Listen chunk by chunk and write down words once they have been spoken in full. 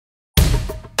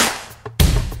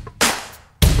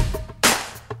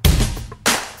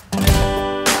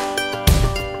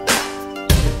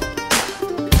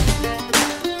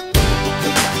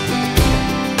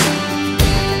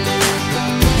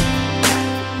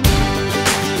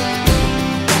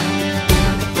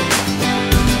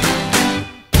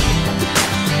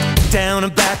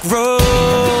back road,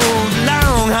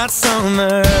 long hot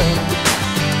summer.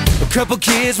 A couple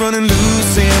kids running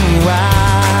loose and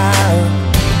wild.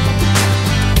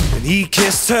 And he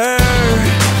kissed her,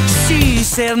 she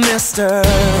said, mister,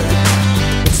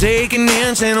 take an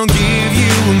inch and I'll give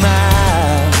you a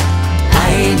mile. I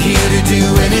ain't here to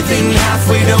do anything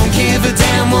halfway, don't give a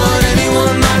damn what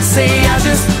anyone might say. I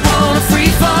just wanna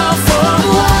free fall for a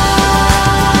while.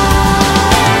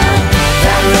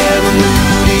 That rebel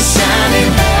moon is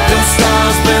shining, those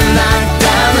stars burn like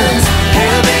diamonds.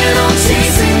 Hell-bent on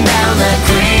chasing down that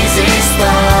crazy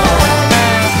spark.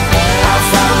 I'll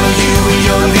follow you where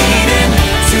you're leading,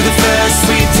 to the first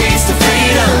sweet taste of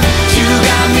freedom. You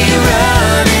got me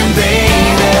running,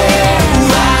 baby,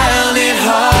 wild at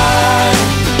heart.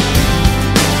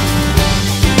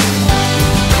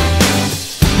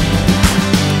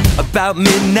 About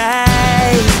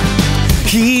midnight,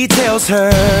 he tells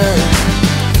her,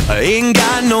 I ain't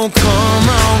got no come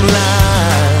on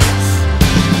lines.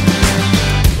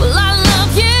 Well, I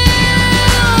love you,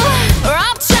 or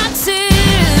I'll try to.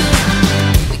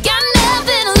 We got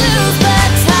nothing to lose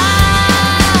but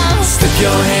time. Slip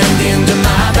your hand into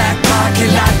my back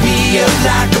pocket, lock me up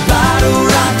like a